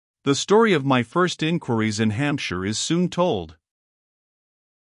The story of my first inquiries in Hampshire is soon told.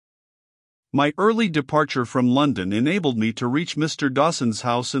 My early departure from London enabled me to reach Mr. Dawson's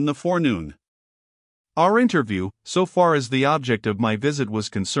house in the forenoon. Our interview, so far as the object of my visit was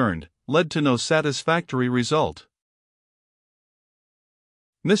concerned, led to no satisfactory result.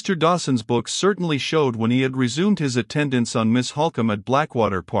 Mr. Dawson's books certainly showed when he had resumed his attendance on Miss Holcombe at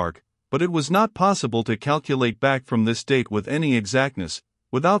Blackwater Park, but it was not possible to calculate back from this date with any exactness,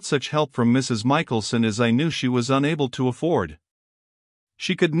 without such help from Mrs. Michelson as I knew she was unable to afford.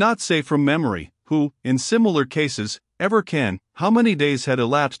 She could not say from memory, who, in similar cases, ever can, how many days had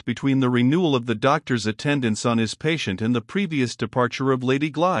elapsed between the renewal of the doctor's attendance on his patient and the previous departure of Lady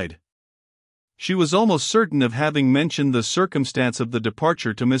Glyde. She was almost certain of having mentioned the circumstance of the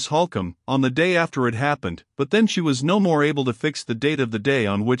departure to Miss Holcombe on the day after it happened, but then she was no more able to fix the date of the day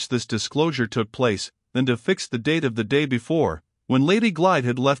on which this disclosure took place than to fix the date of the day before, when Lady Glyde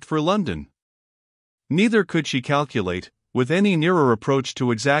had left for London. Neither could she calculate, with any nearer approach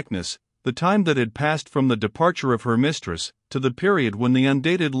to exactness, the time that had passed from the departure of her mistress to the period when the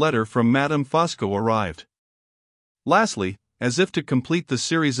undated letter from Madame Fosco arrived. Lastly, as if to complete the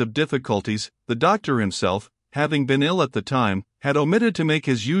series of difficulties, the doctor himself, having been ill at the time, had omitted to make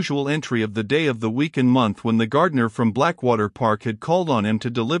his usual entry of the day of the week and month when the gardener from Blackwater Park had called on him to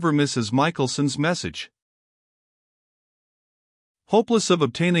deliver Mrs. Michelson's message. Hopeless of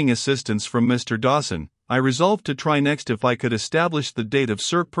obtaining assistance from Mr. Dawson, I resolved to try next if I could establish the date of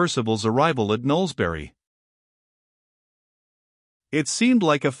Sir Percival's arrival at Knowlesbury. It seemed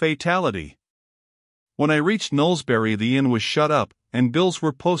like a fatality. When I reached Knowlesbury, the inn was shut up, and bills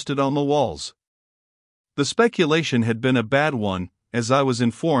were posted on the walls. The speculation had been a bad one, as I was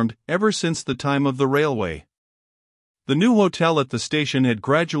informed, ever since the time of the railway. The new hotel at the station had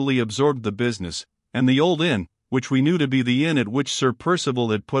gradually absorbed the business, and the old inn, which we knew to be the inn at which Sir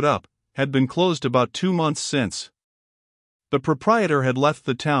Percival had put up, had been closed about 2 months since. The proprietor had left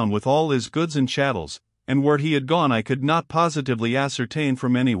the town with all his goods and chattels, and where he had gone I could not positively ascertain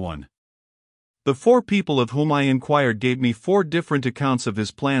from anyone. The 4 people of whom I inquired gave me 4 different accounts of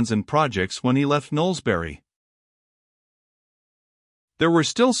his plans and projects when he left Knowlesbury. There were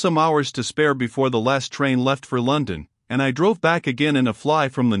still some hours to spare before the last train left for London, and I drove back again in a fly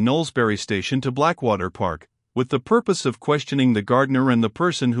from the Knowlesbury station to Blackwater Park, with the purpose of questioning the gardener and the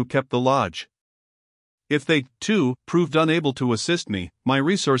person who kept the lodge. If they, too, proved unable to assist me, my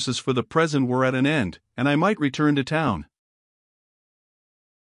resources for the present were at an end, and I might return to town.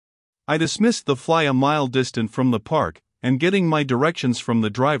 I dismissed the fly a mile distant from the park, and getting my directions from the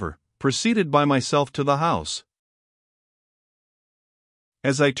driver, proceeded by myself to the house.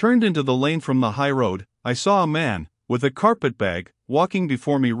 As I turned into the lane from the high road, I saw a man, with a carpet-bag, walking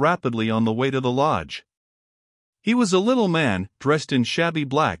before me rapidly on the way to the lodge. He was a little man, dressed in shabby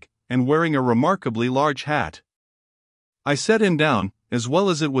black, and wearing a remarkably large hat. I set him down, as well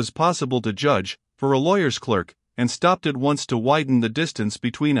as it was possible to judge, for a lawyer's clerk, and stopped at once to widen the distance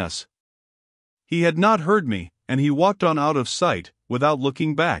between us. He had not heard me, and he walked on out of sight, without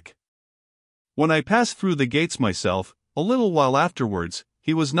looking back. When I passed through the gates myself, a little while afterwards,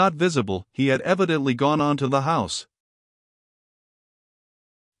 he was not visible. He had evidently gone on to the house.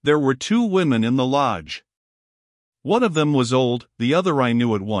 There were 2 women in the lodge. One of them was old, the other I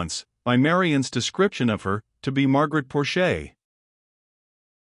knew at once, by Marian's description of her, to be Margaret Porchet.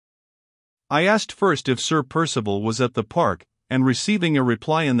 I asked first if Sir Percival was at the park, and receiving a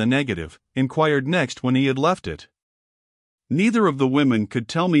reply in the negative, inquired next when he had left it. Neither of the women could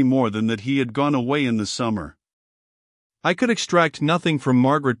tell me more than that he had gone away in the summer. I could extract nothing from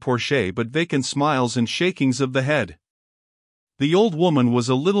Margaret Porchet but vacant smiles and shakings of the head. The old woman was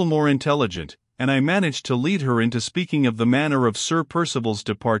a little more intelligent, and I managed to lead her into speaking of the manner of Sir Percival's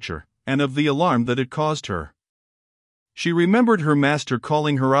departure, and of the alarm that it caused her. She remembered her master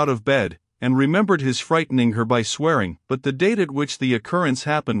calling her out of bed, and remembered his frightening her by swearing, but the date at which the occurrence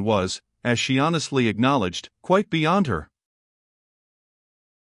happened was, as she honestly acknowledged, quite beyond her.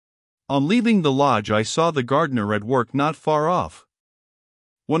 On leaving the lodge I saw the gardener at work not far off.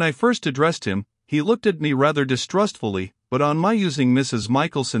 When I first addressed him, he looked at me rather distrustfully, but on my using Mrs.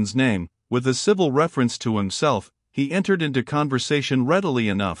 Michelson's name, with a civil reference to himself, he entered into conversation readily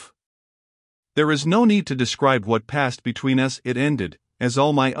enough. There is no need to describe what passed between us. It ended, as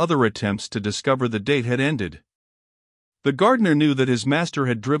all my other attempts to discover the date had ended. The gardener knew that his master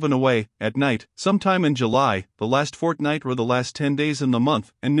had driven away, at night, sometime in July, the last fortnight or the last 10 days in the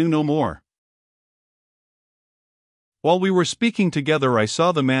month, and knew no more. While we were speaking together I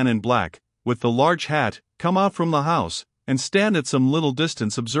saw the man in black, with the large hat, come out from the house, and stand at some little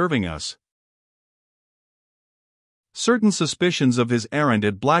distance observing us. Certain suspicions of his errand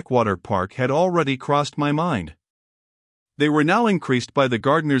at Blackwater Park had already crossed my mind. They were now increased by the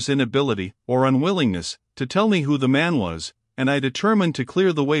gardener's inability, or unwillingness, to tell me who the man was, and I determined to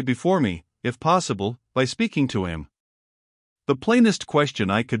clear the way before me, if possible, by speaking to him. The plainest question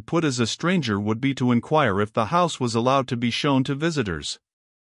I could put as a stranger would be to inquire if the house was allowed to be shown to visitors.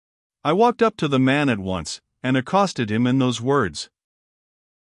 I walked up to the man at once, and accosted him in those words.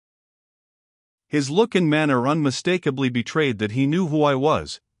 His look and manner unmistakably betrayed that he knew who I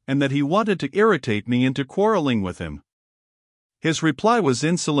was, and that he wanted to irritate me into quarreling with him. His reply was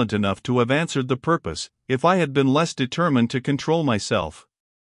insolent enough to have answered the purpose, if I had been less determined to control myself.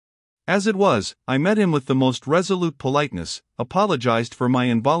 As it was, I met him with the most resolute politeness, apologized for my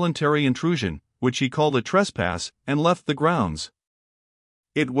involuntary intrusion, which he called a trespass, and left the grounds.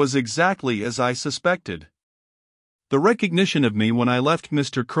 It was exactly as I suspected. The recognition of me when I left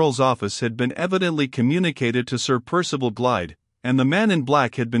Mr. Curl's office had been evidently communicated to Sir Percival Glyde, and the man in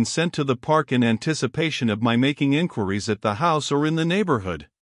black had been sent to the park in anticipation of my making inquiries at the house or in the neighborhood.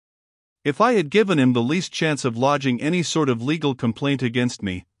 If I had given him the least chance of lodging any sort of legal complaint against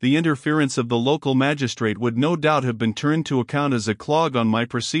me, the interference of the local magistrate would no doubt have been turned to account as a clog on my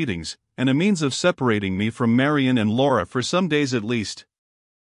proceedings, and a means of separating me from Marion and Laura for some days at least.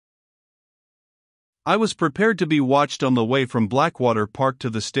 I was prepared to be watched on the way from Blackwater Park to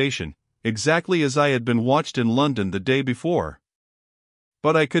the station, exactly as I had been watched in London the day before.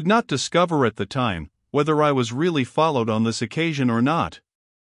 But I could not discover at the time whether I was really followed on this occasion or not.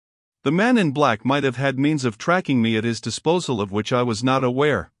 The man in black might have had means of tracking me at his disposal of which I was not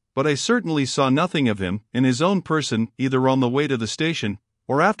aware, but I certainly saw nothing of him in his own person either on the way to the station,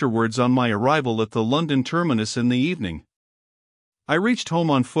 or afterwards on my arrival at the London terminus in the evening. I reached home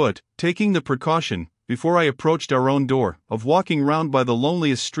on foot, taking the precaution, before I approached our own door, of walking round by the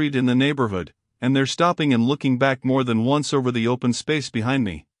loneliest street in the neighborhood, and there stopping and looking back more than once over the open space behind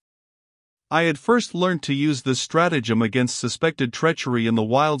me. I had first learnt to use this stratagem against suspected treachery in the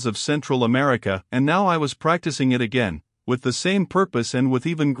wilds of Central America, and now I was practicing it again, with the same purpose and with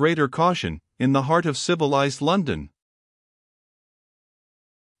even greater caution, in the heart of civilized London.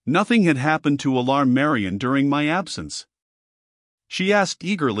 Nothing had happened to alarm Marion during my absence. She asked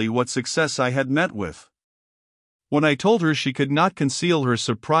eagerly what success I had met with. When I told her, she could not conceal her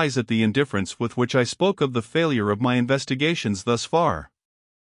surprise at the indifference with which I spoke of the failure of my investigations thus far.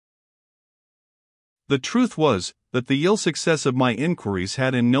 The truth was, that the ill success of my inquiries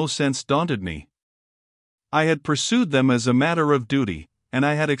had in no sense daunted me. I had pursued them as a matter of duty, and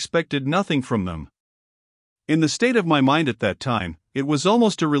I had expected nothing from them. In the state of my mind at that time, it was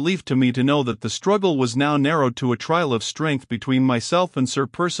almost a relief to me to know that the struggle was now narrowed to a trial of strength between myself and Sir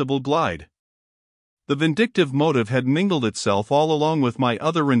Percival Glyde. The vindictive motive had mingled itself all along with my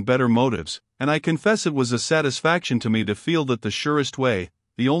other and better motives, and I confess it was a satisfaction to me to feel that the surest way,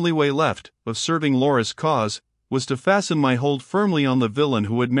 the only way left, of serving Laura's cause, was to fasten my hold firmly on the villain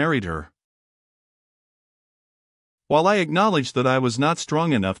who had married her. While I acknowledge that I was not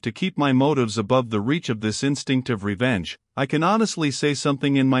strong enough to keep my motives above the reach of this instinct of revenge, I can honestly say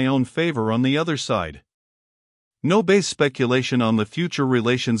something in my own favor on the other side. No base speculation on the future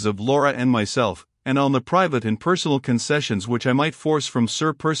relations of Laura and myself, and on the private and personal concessions which I might force from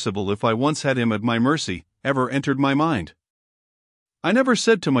Sir Percival if I once had him at my mercy, ever entered my mind. I never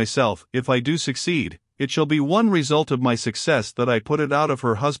said to myself, if I do succeed, it shall be one result of my success that I put it out of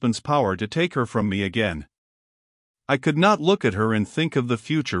her husband's power to take her from me again. I could not look at her and think of the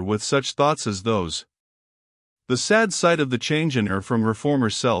future with such thoughts as those. The sad sight of the change in her from her former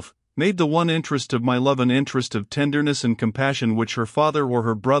self made the one interest of my love an interest of tenderness and compassion which her father or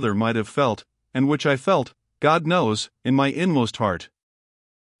her brother might have felt, and which I felt, God knows, in my inmost heart.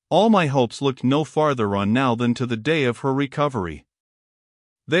 All my hopes looked no farther on now than to the day of her recovery.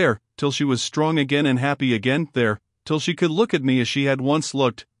 There, till she was strong again and happy again, there, till she could look at me as she had once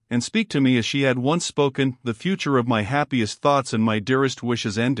looked, and speak to me as she had once spoken, the future of my happiest thoughts and my dearest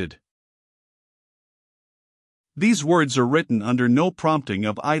wishes ended. These words are written under no prompting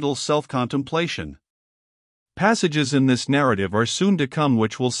of idle self-contemplation. Passages in this narrative are soon to come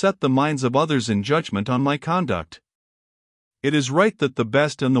which will set the minds of others in judgment on my conduct. It is right that the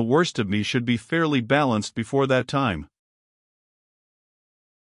best and the worst of me should be fairly balanced before that time.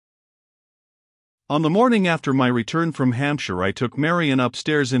 On the morning after my return from Hampshire, I took Marion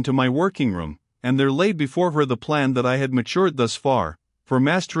upstairs into my working room, and there laid before her the plan that I had matured thus far, for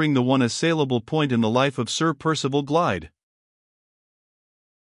mastering the one assailable point in the life of Sir Percival Glyde.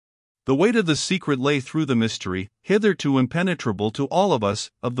 The weight of the secret lay through the mystery, hitherto impenetrable to all of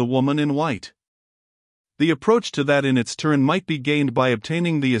us, of the woman in white. The approach to that in its turn might be gained by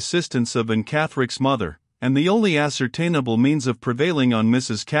obtaining the assistance of Anne Catherick's mother, and the only ascertainable means of prevailing on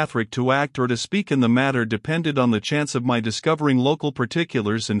Mrs. Catherick to act or to speak in the matter depended on the chance of my discovering local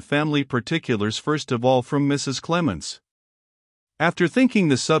particulars and family particulars first of all from Mrs. Clements. After thinking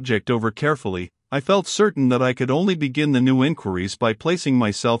the subject over carefully, I felt certain that I could only begin the new inquiries by placing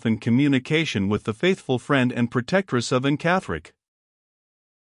myself in communication with the faithful friend and protectress of Anne Catherick.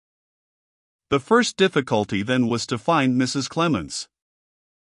 The first difficulty then was to find Mrs. Clements.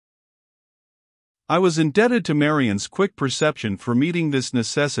 I was indebted to Marian's quick perception for meeting this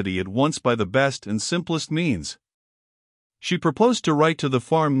necessity at once by the best and simplest means. She proposed to write to the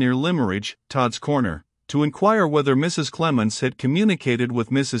farm near Limmeridge, Todd's Corner, to inquire whether Mrs. Clements had communicated with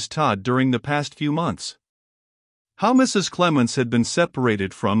Mrs. Todd during the past few months. How Mrs. Clements had been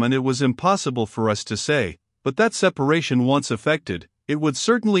separated from and it was impossible for us to say, but that separation once effected, it would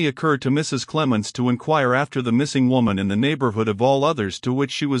certainly occur to Mrs. Clements to inquire after the missing woman in the neighborhood of all others to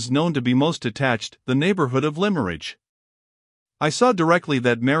which she was known to be most attached, the neighborhood of Limmeridge. I saw directly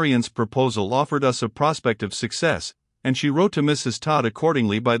that Marian's proposal offered us a prospect of success, and she wrote to Mrs. Todd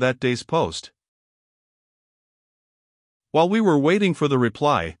accordingly by that day's post. While we were waiting for the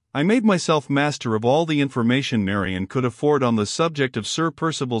reply, I made myself master of all the information Marian could afford on the subject of Sir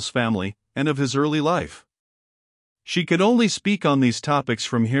Percival's family, and of his early life. She could only speak on these topics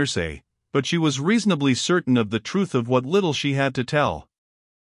from hearsay, but she was reasonably certain of the truth of what little she had to tell.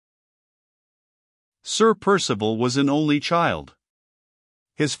 Sir Percival was an only child.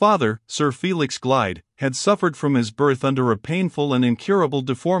 His father, Sir Felix Glyde, had suffered from his birth under a painful and incurable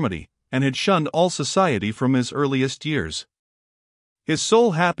deformity, and had shunned all society from his earliest years. His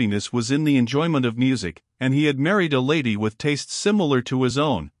sole happiness was in the enjoyment of music, and he had married a lady with tastes similar to his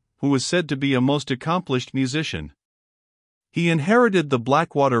own, who was said to be a most accomplished musician. He inherited the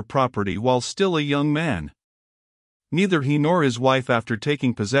Blackwater property while still a young man. Neither he nor his wife, after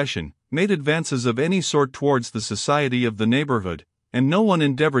taking possession, made advances of any sort towards the society of the neighborhood, and no one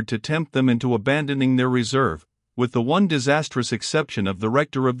endeavored to tempt them into abandoning their reserve, with the one disastrous exception of the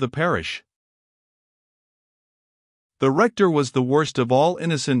rector of the parish. The rector was the worst of all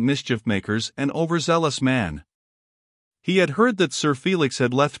innocent mischief-makers, an overzealous man. He had heard that Sir Felix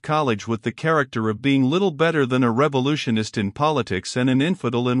had left college with the character of being little better than a revolutionist in politics and an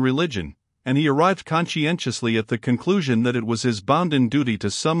infidel in religion, and he arrived conscientiously at the conclusion that it was his bounden duty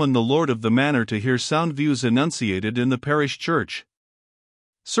to summon the lord of the manor to hear sound views enunciated in the parish church.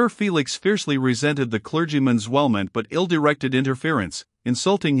 Sir Felix fiercely resented the clergyman's well-meant but ill-directed interference,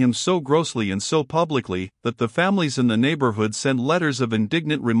 insulting him so grossly and so publicly that the families in the neighborhood sent letters of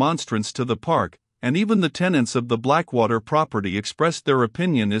indignant remonstrance to the park, and even the tenants of the Blackwater property expressed their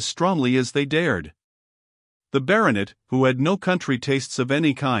opinion as strongly as they dared. The baronet, who had no country tastes of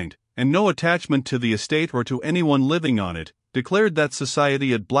any kind, and no attachment to the estate or to anyone living on it, declared that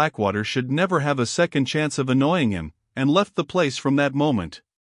society at Blackwater should never have a second chance of annoying him, and left the place from that moment.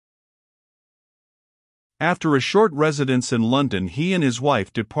 After a short residence in London, he and his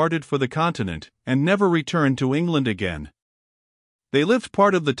wife departed for the Continent, and never returned to England again. They lived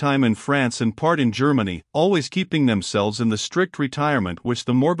part of the time in France and part in Germany, always keeping themselves in the strict retirement which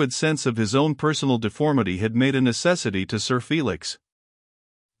the morbid sense of his own personal deformity had made a necessity to Sir Felix.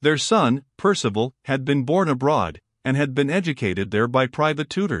 Their son, Percival, had been born abroad, and had been educated there by private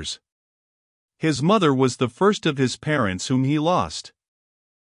tutors. His mother was the first of his parents whom he lost.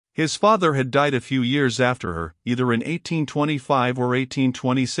 His father had died a few years after her, either in 1825 or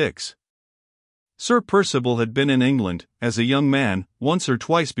 1826. Sir Percival had been in England, as a young man, once or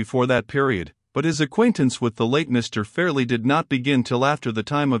twice before that period, but his acquaintance with the late Mr. Fairley did not begin till after the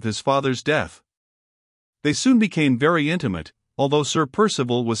time of his father's death. They soon became very intimate, although Sir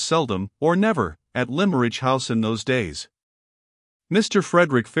Percival was seldom, or never, at Limmeridge House in those days. Mr.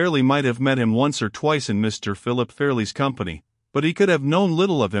 Frederick Fairley might have met him once or twice in Mr. Philip Fairley's company, but he could have known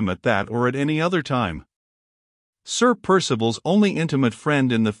little of him at that or at any other time. Sir Percival's only intimate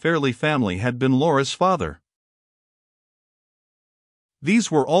friend in the Fairley family had been Laura's father.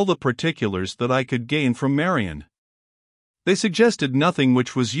 These were all the particulars that I could gain from Marian. They suggested nothing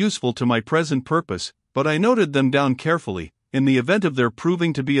which was useful to my present purpose, but I noted them down carefully, in the event of their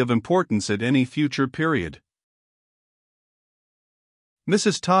proving to be of importance at any future period.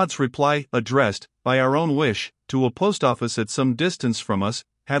 Mrs. Todd's reply, addressed, by our own wish, to a post office at some distance from us,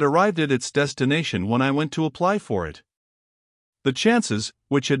 had arrived at its destination when I went to apply for it. The chances,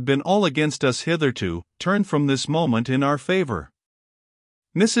 which had been all against us hitherto, turned from this moment in our favor.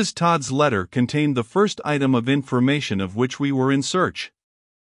 Mrs. Todd's letter contained the first item of information of which we were in search.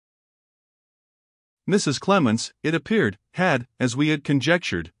 Mrs. Clements, it appeared, had, as we had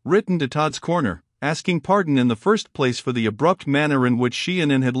conjectured, written to Todd's Corner, asking pardon in the first place for the abrupt manner in which she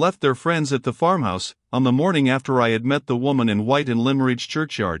and Anne had left their friends at the farmhouse, on the morning after I had met the woman in white in Limmeridge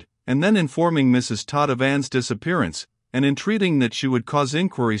churchyard, and then informing Mrs. Todd of Anne's disappearance, and entreating that she would cause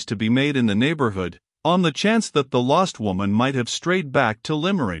inquiries to be made in the neighborhood, on the chance that the lost woman might have strayed back to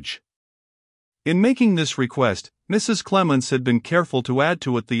Limmeridge. In making this request, Mrs. Clements had been careful to add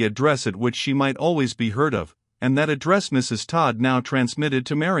to it the address at which she might always be heard of, and that address Mrs. Todd now transmitted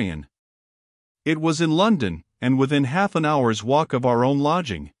to Marian. It was in London, and within half an hour's walk of our own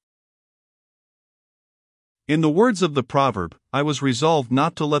lodging. In the words of the proverb, I was resolved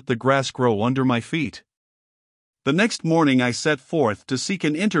not to let the grass grow under my feet. The next morning I set forth to seek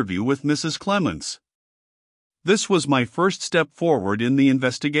an interview with Mrs. Clements. This was my first step forward in the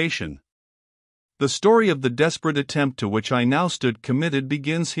investigation. The story of the desperate attempt to which I now stood committed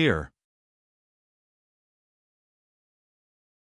begins here.